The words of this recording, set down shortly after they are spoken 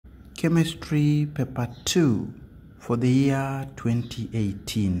Chemistry Paper 2 for the year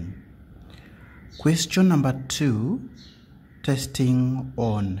 2018. Question number 2, testing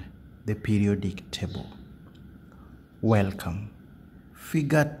on the periodic table. Welcome.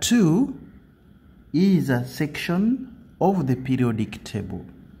 Figure 2 is a section of the periodic table.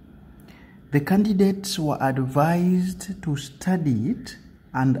 The candidates were advised to study it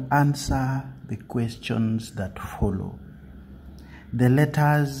and answer the questions that follow. The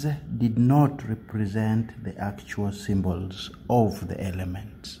letters did not represent the actual symbols of the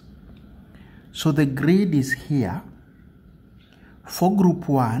elements. So the grid is here. For group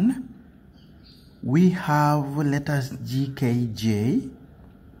 1, we have letters G, K, J.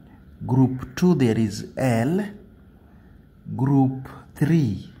 Group 2, there is L. Group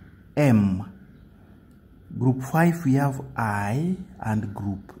 3, M. Group 5, we have I. And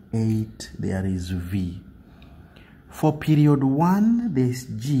group 8, there is V. For period 1, there is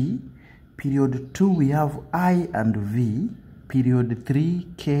G. Period 2, we have I and V. Period 3,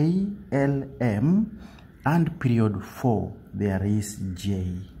 K, L, M. And period 4, there is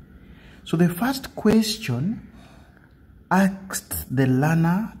J. So the first question asked the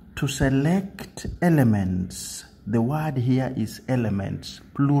learner to select elements. The word here is elements,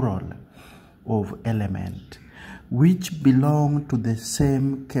 plural of element, which belong to the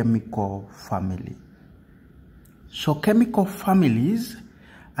same chemical family. So chemical families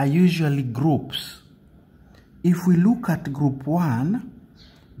are usually groups. If we look at group 1,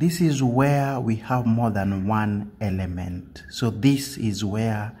 this is where we have more than one element. So this is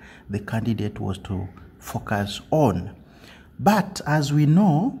where the candidate was to focus on. But as we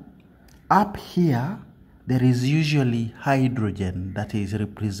know, up here, there is usually hydrogen that is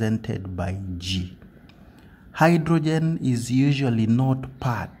represented by G. Hydrogen is usually not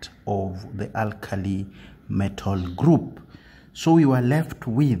part of the alkali metal group. So we were left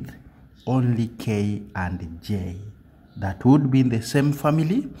with only K and J. That would be in the same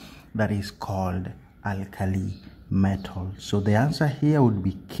family that is called alkali metal. So the answer here would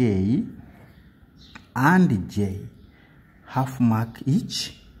be K and J, half mark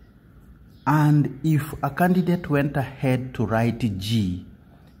each. And if a candidate went ahead to write G,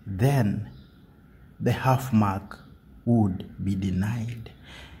 then the half mark would be denied.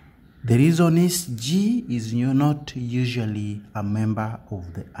 The reason is G is not usually a member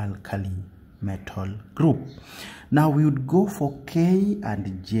of the alkali metal group. Now we would go for K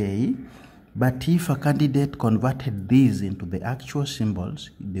and J, but if a candidate converted these into the actual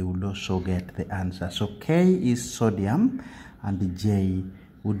symbols, they would also get the answer. So K is sodium and J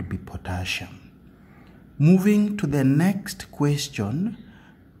would be potassium. Moving to the next question,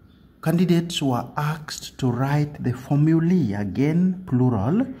 candidates were asked to write the formulae, again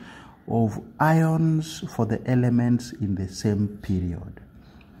plural, of ions for the elements in the same period.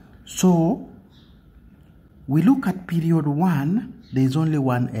 So we look at period 1, there is only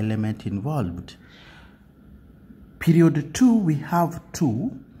one element involved. Period 2, we have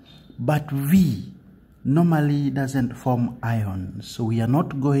 2, but V normally doesn't form ions, so we are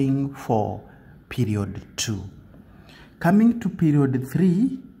not going for period 2. Coming to period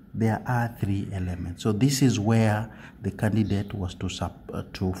 3, there are 3 elements. So this is where the candidate was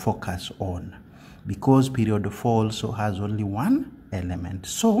to focus on, because period 4 also has only one element.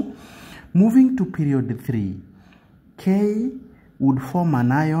 So moving to period 3, K would form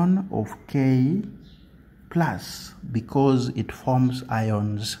an ion of K plus, because it forms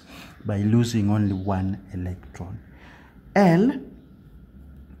ions by losing only one electron. L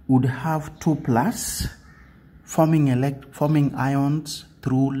would have 2 plus, forming ions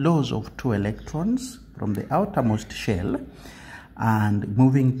through loss of 2 electrons from the outermost shell, and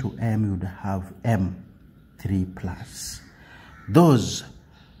moving to M, you would have M, 3 plus. Those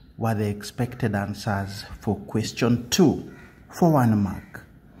were the expected answers for question 2 for 1 mark.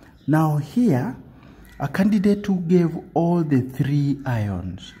 Now here, a candidate who gave all the 3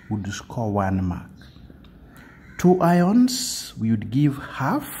 ions would score 1 mark. 2 ions we would give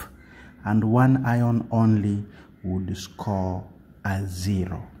half, and 1 ion only would score a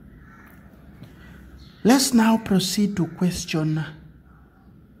 0. Let's now proceed to question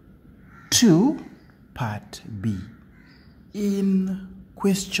 2, part B. In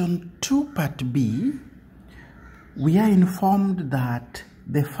question 2, part B, we are informed that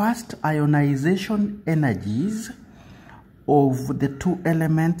the first ionization energies of the 2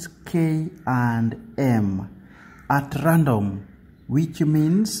 elements K and M at random, which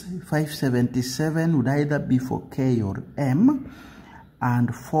means 577 would either be for K or M,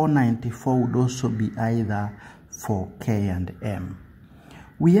 and 494 would also be either for K and M.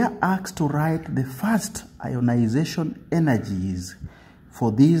 We are asked to write the first ionization energies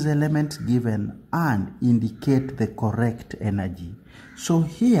for these elements given and indicate the correct energy. So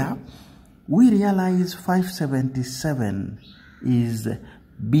here we realize 577 is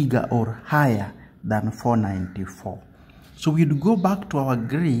bigger or higher than 494. So we'd go back to our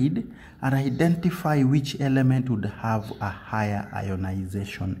grid and identify which element would have a higher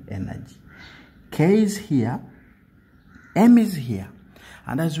ionization energy. K is here, M is here,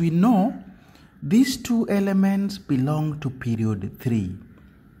 and as we know, these two elements belong to period 3.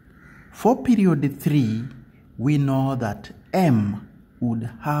 For period 3, we know that M would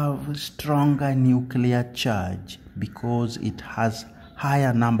have stronger nuclear charge because it has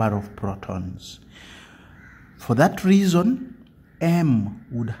higher number of protons. For that reason, M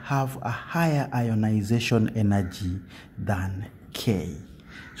would have a higher ionization energy than K.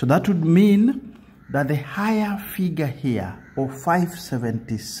 So that would mean that the higher figure here of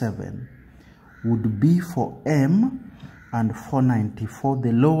 577 would be for M, and 494,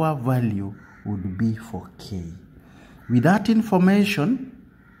 the lower value would be for K. With that information,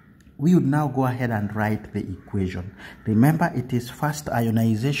 we would now go ahead and write the equation. Remember, it is first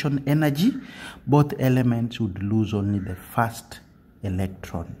ionization energy. Both elements would lose only the first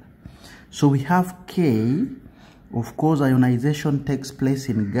electron. So we have K. Of course, ionization takes place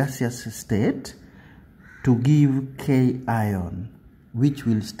in gaseous state to give K ion, which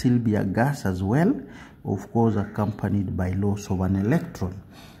will still be a gas as well, of course accompanied by loss of an electron.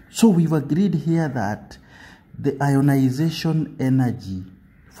 So we've agreed here that the ionization energy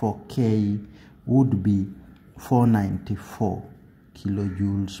for K would be 494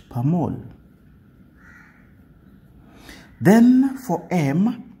 kilojoules per mole. Then for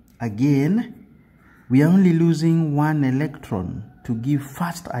M, again, we are only losing one electron to give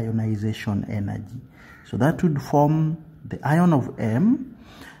first ionization energy. So that would form the ion of M,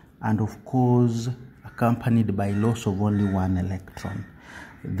 and of course accompanied by loss of only one electron.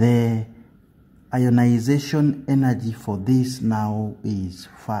 The ionization energy for this now is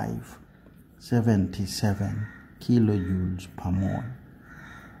 577 kilojoules per mole.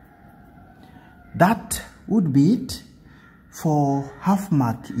 That would be it for half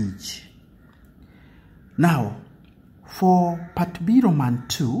mark each. Now, for part B Roman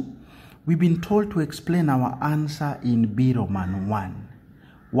 2, we've been told to explain our answer in B Roman 1.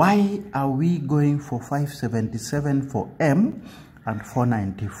 Why are we going for 577 for M and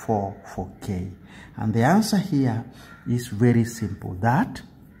 494 for K? And the answer here is very simple, that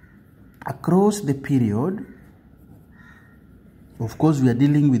across the period, of course we are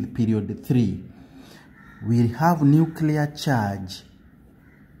dealing with period 3, we have nuclear charge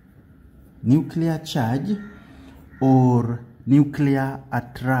or nuclear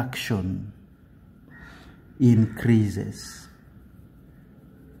attraction increases.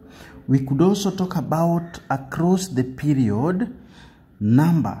 We could also talk about across the period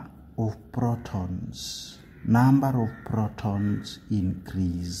number of protons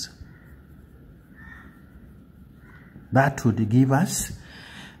increase. That would give us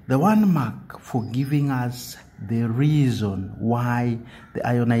the 1 mark for giving us the reason why the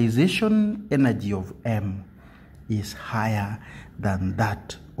ionization energy of M is higher than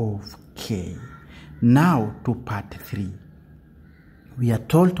that of K. Now to part 3. We are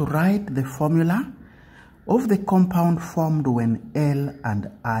told to write the formula of the compound formed when L and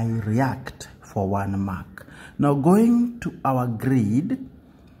I react for 1 mark. Now going to our grid,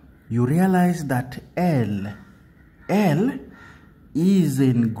 you realize that L is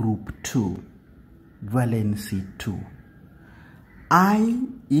in group 2, valency 2. I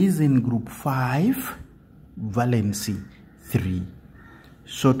is in group 5, valency 3.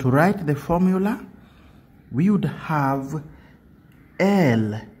 So to write the formula, we would have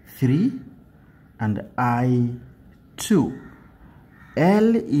L3 and I2.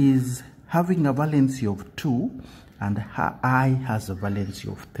 L is having a valency of 2 and I has a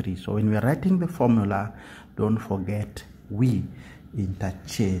valency of 3. So when we are writing the formula, don't forget we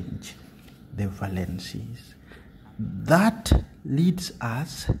interchange the valencies. That leads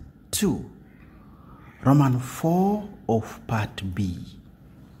us to Roman 4 of part B.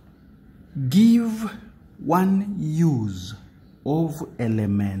 Give one use of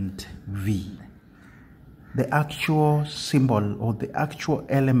element V. The actual symbol or the actual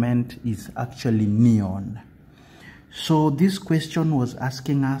element is actually neon. So this question was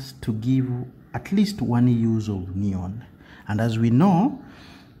asking us to give at least one use of neon. And as we know,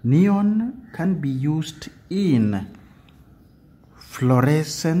 neon can be used in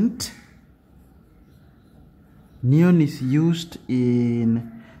fluorescent. Neon is used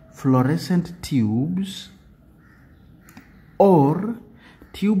in fluorescent tubes, or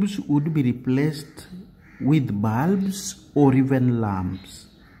tubes would be replaced with bulbs, or even lamps.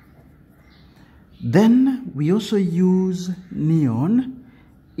 Then we also use neon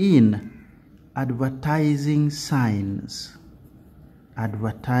in advertising signs.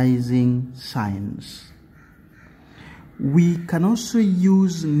 Advertising signs. We can also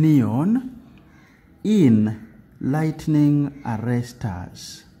use neon in lightning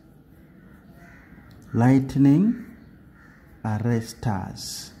arresters. Lightning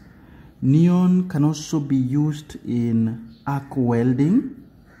arresters. Neon can also be used in arc welding.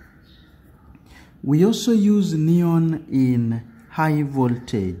 We also use neon in high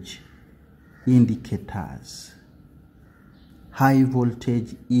voltage indicators. High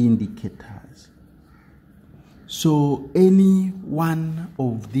voltage indicators. So any one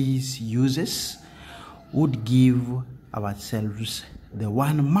of these uses would give ourselves the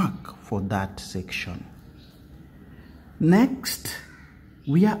 1 mark for that section. Next,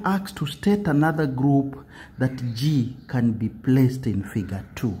 we are asked to state another group that G can be placed in figure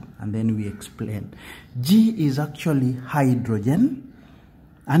 2, and then we explain. G is actually hydrogen,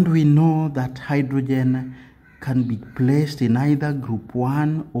 and we know that hydrogen can be placed in either group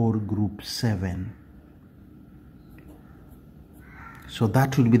 1 or group 7. So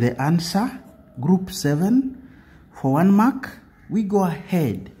that will be the answer, group 7. For 1 mark, we go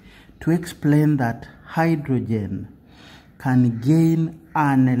ahead to explain that hydrogen can gain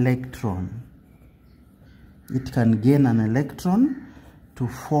an electron. It can gain an electron to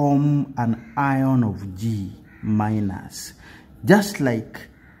form an ion of G minus, just like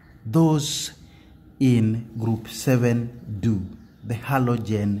those in group 7 do, the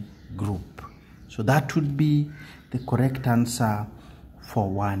halogen group. So that would be the correct answer for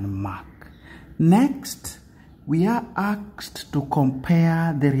 1 mark. Next, we are asked to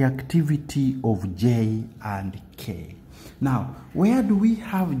compare the reactivity of J and K. Now, where do we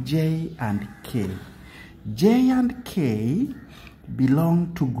have J and K? J and K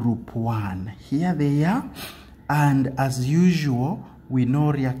belong to group 1. Here they are. And as usual, we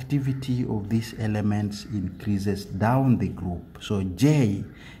know reactivity of these elements increases down the group. So J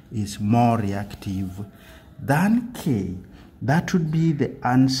is more reactive than K. That would be the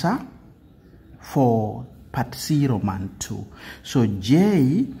answer for part C, Roman 2. So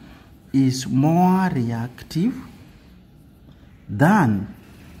J is more reactive than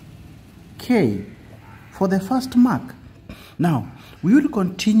K for the first mark. Now, we will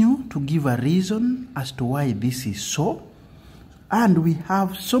continue to give a reason as to why this is so. And we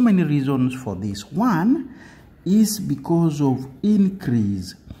have so many reasons for this. One is because of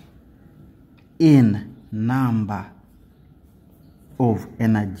increase in number of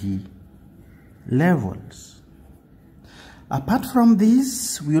energy levels. Apart from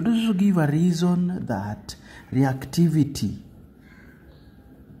this, we would also give a reason that reactivity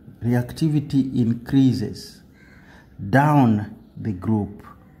increases down the group.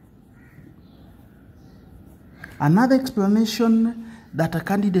 Another explanation that a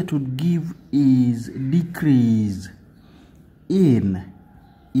candidate would give is decrease in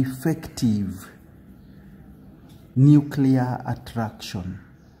effective nuclear attraction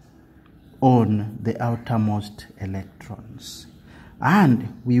on the outermost electrons.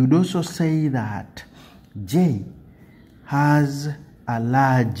 And we would also say that J has a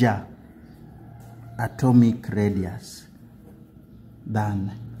larger atomic radius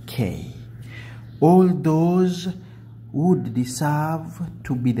than K. All those would deserve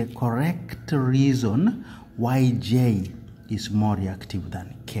to be the correct reason why J is more reactive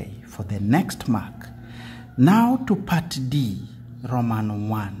than K for the next mark. Now to part D, Roman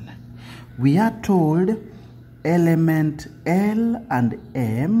 1. We are told element L and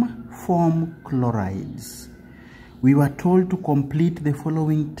M form chlorides. We were told to complete the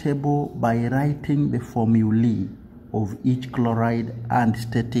following table by writing the formulae of each chloride and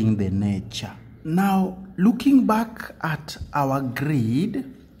stating the nature. Now, looking back at our grid,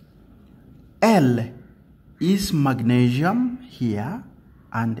 L is magnesium here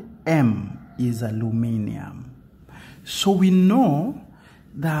and M is aluminium. So we know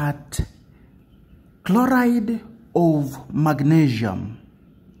that chloride of magnesium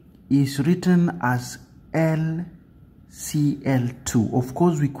is written as LCl2. Of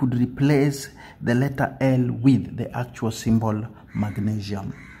course, we could replace the letter L with the actual symbol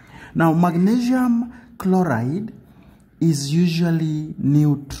magnesium. Now, magnesium chloride is usually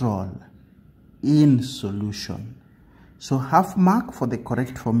neutral in solution. So half mark for the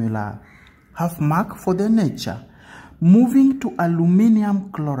correct formula, half mark for the nature. Moving to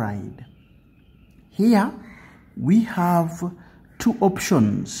aluminium chloride. Here we have two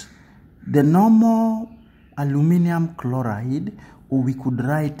options. The normal aluminium chloride, or we could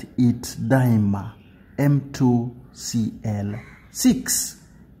write its dimer, M2 HCl6.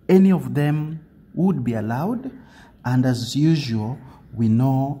 Any of them would be allowed, and as usual, we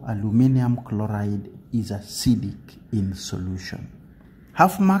know aluminium chloride is acidic in solution.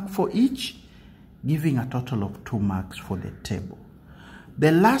 Half mark for each, giving a total of 2 marks for the table.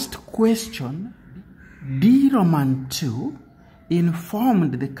 The last question, D Roman 2,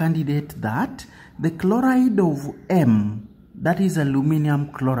 informed the candidate that the chloride of M, that is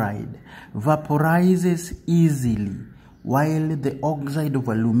aluminium chloride, vaporizes easily, while the oxide of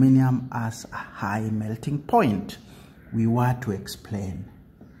aluminium has a high melting point. We were to explain.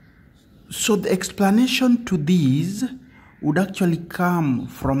 So the explanation to these would actually come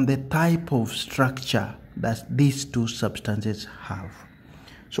from the type of structure that these two substances have.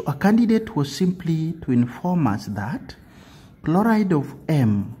 So a candidate was simply to inform us that chloride of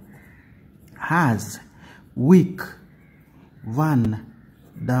M has weak van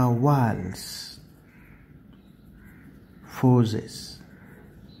der Waals forces,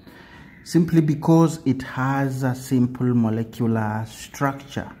 simply because it has a simple molecular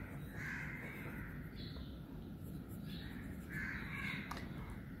structure.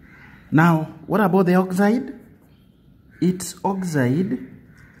 Now, what about the oxide? Its oxide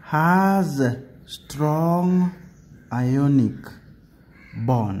has strong ionic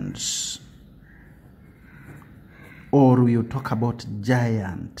bonds, or we'll talk about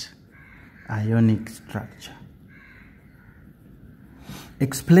giant ionic structure.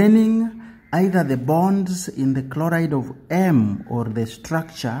 Explaining either the bonds in the chloride of M or the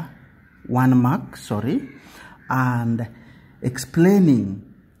structure, 1 mark, and explaining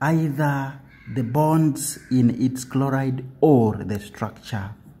either the bonds in its chloride or the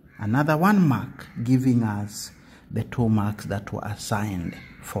structure, another 1 mark, giving us the 2 marks that were assigned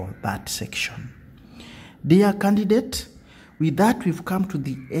for that section. Dear candidate, with that we've come to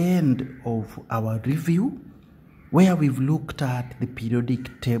the end of our review, where we've looked at the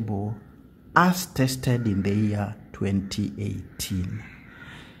periodic table as tested in the year 2018.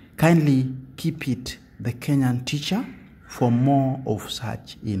 Kindly keep it the Kenyan Teacher for more of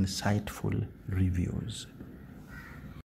such insightful reviews.